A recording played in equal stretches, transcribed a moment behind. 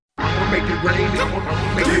make it rain, I'ma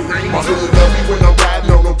make it rain. My hood love me when I'm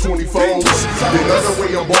riding on them 24's. They love the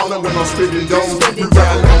way I'm ballin' when I'm spitting dough. We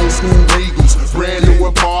riding old school Regals, brand new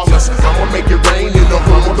Impalas. I'ma make it rain in the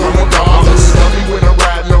hood, throwing dollars. Love me when I'm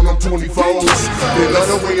riding on them 24's. They love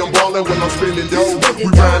the way I'm ballin' when I'm spitting dough.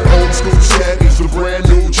 We riding old school Chevys with brand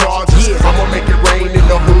new Chargers. I'ma make it rain in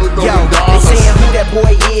the hood, throwing dollars. They saying who that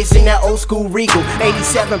boy is in that old school Regal.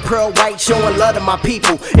 87 pearl white, showing love to my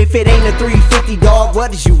people. If it ain't a 350, dog,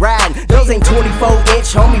 what is you riding? Those ain't 24-inch,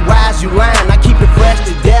 homie, why is you lying? I keep it fresh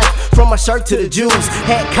to death, from my shirt to the Jews.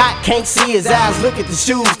 Head cock, can't see his eyes, look at the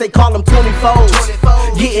shoes. They call them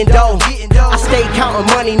 24's, getting dough. I stay counting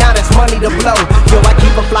money, now that's money to blow. Yo, I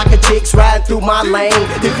keep a flock of chicks riding through my lane.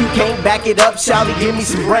 If you can't back it up, shawty, give me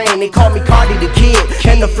some brain. They call me Mcody the Kid,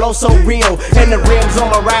 and the flow so real. And the rims on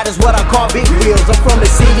my ride is what I call big wheels. I'm from the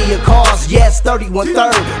city of cars, yes, 31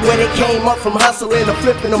 3rd, where they came up from hustling and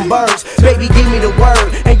flipping them birds. Baby, give me the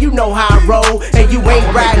word, and you know how I roll. And you ain't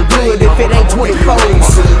riding good if it ain't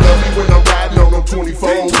 24's. When I'm riding on them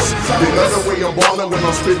 24's, they love the way I'm ballin' when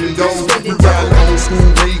I'm spitting dough. We riding old school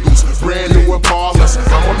Regals, brand new Impalas.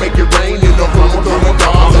 I'ma make it rain in the hood, throwing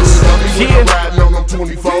dollars. When I'm riding on them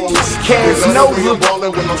 24's, they love the way I'm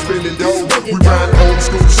ballin' when I'm spitting dough. We riding old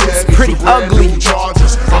school Chevys, pretty ugly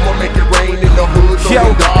Chargers. I'ma make it rain in the hood,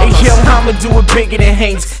 throwing dollars. Yo, I'ma do it bigger than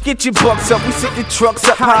Hanks. Get your bucks up, we sit the trucks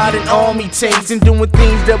up higher than army tanks, and doing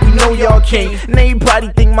things that we know y'all can't. And everybody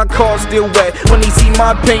think my car's still wet when they see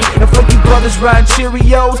my paint. And funky brothers riding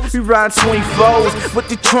Cheerios, we ride 24's with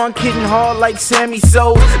the trunk hitting hard like Sammy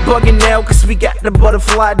Soul. Bugging now cause we got the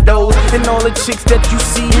butterfly doors and all the chicks that you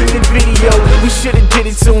see in the video. We should've did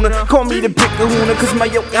it sooner. Call me the big kahuna cause my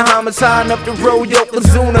Yokohama's high up the road,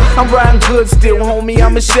 Yokozuna. I'm riding good still, homie,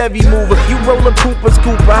 I'm a Chevy mover. You roll a Cooper's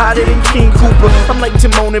Cooper, hotter than King Cooper. I'm like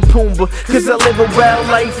Timon and Pumbaa cause I live a wild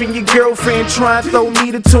life and your girlfriend try and throw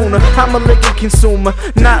me the tuna. I'm a liquor consumer,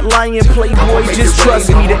 not lying playboy, just trust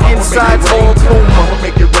me, the inside's all Puma. I'ma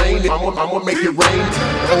make it rain, I'ma make it rain.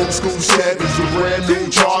 Old school Chevys with brand new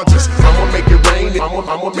Chargers. I'ma make it rain,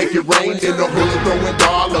 I'ma make it rain in the hood, throwing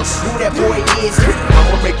dollars. Who that boy is?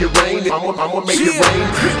 I'ma make it rain, I'ma make it rain.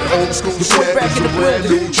 Old school Chevys with brand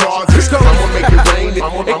new Chargers. I'ma make it rain,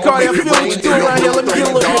 I'ma make it rain in the hood,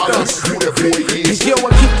 throwing dollars. Who that boy is? Yo,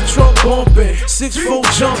 I keep the trunk bumping, 6'4"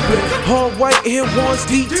 jumping, hard white Air Ones,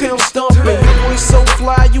 detail stumping. Boy so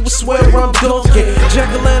fly, you would swear I'm dunking.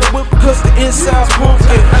 Jack-o'-lantern whip cause the inside's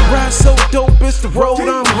pumpkin. Ride so dope, it's the road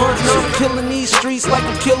I'm hunting. I'm killing these streets like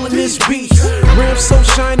I'm killing this beat. Rims so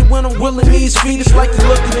shiny when I'm willing these feet. It's like you're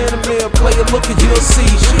looking in a mirror, player, look at you'll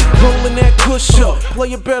see. Rolling that push up,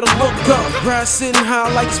 player better look up. Ride sitting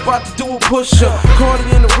high like it's about to do a push up. Cardi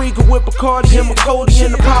in the Regal with Mcody and Mcody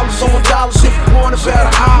in the Palace on dollars. If you want it,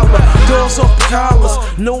 better holler. Doors off the collars,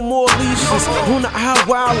 no more leashes. On the high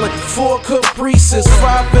wildin', 4 Caprices,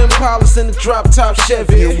 5 Impalas in the drop top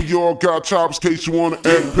Chevy. Yeah, we all got chops, case you wanna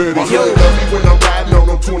act petty. My hood love me when I'm riding on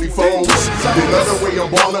them 24's. They love the way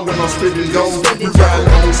I'm ballin' when I'm spitting dough. We riding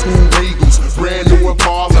old school Regals, brand new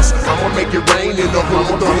Impalas. I'ma make it rain in the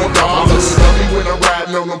hood, throwing dollars. Love me when I'm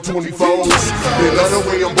riding on them 24's. They love the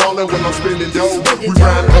way I'm ballin' when I'm spitting dough. We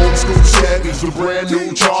riding old school Chevys with brand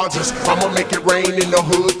new Chargers. I'ma make it rain in the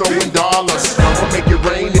hood, throwing dollars. I'ma make it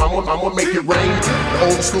rain, I'ma make it rain.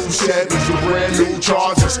 Old school Chevys with brand new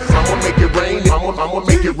Chargers. I'ma make it rain, I'ma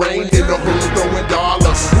make it rain in the hood, throwing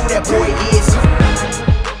dollars. Who that boy is?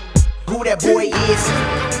 Who that boy is?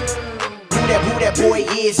 Who that boy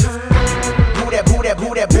is? Who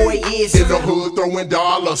that boy is? In the hood, throwing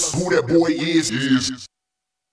dollars. Who that boy is?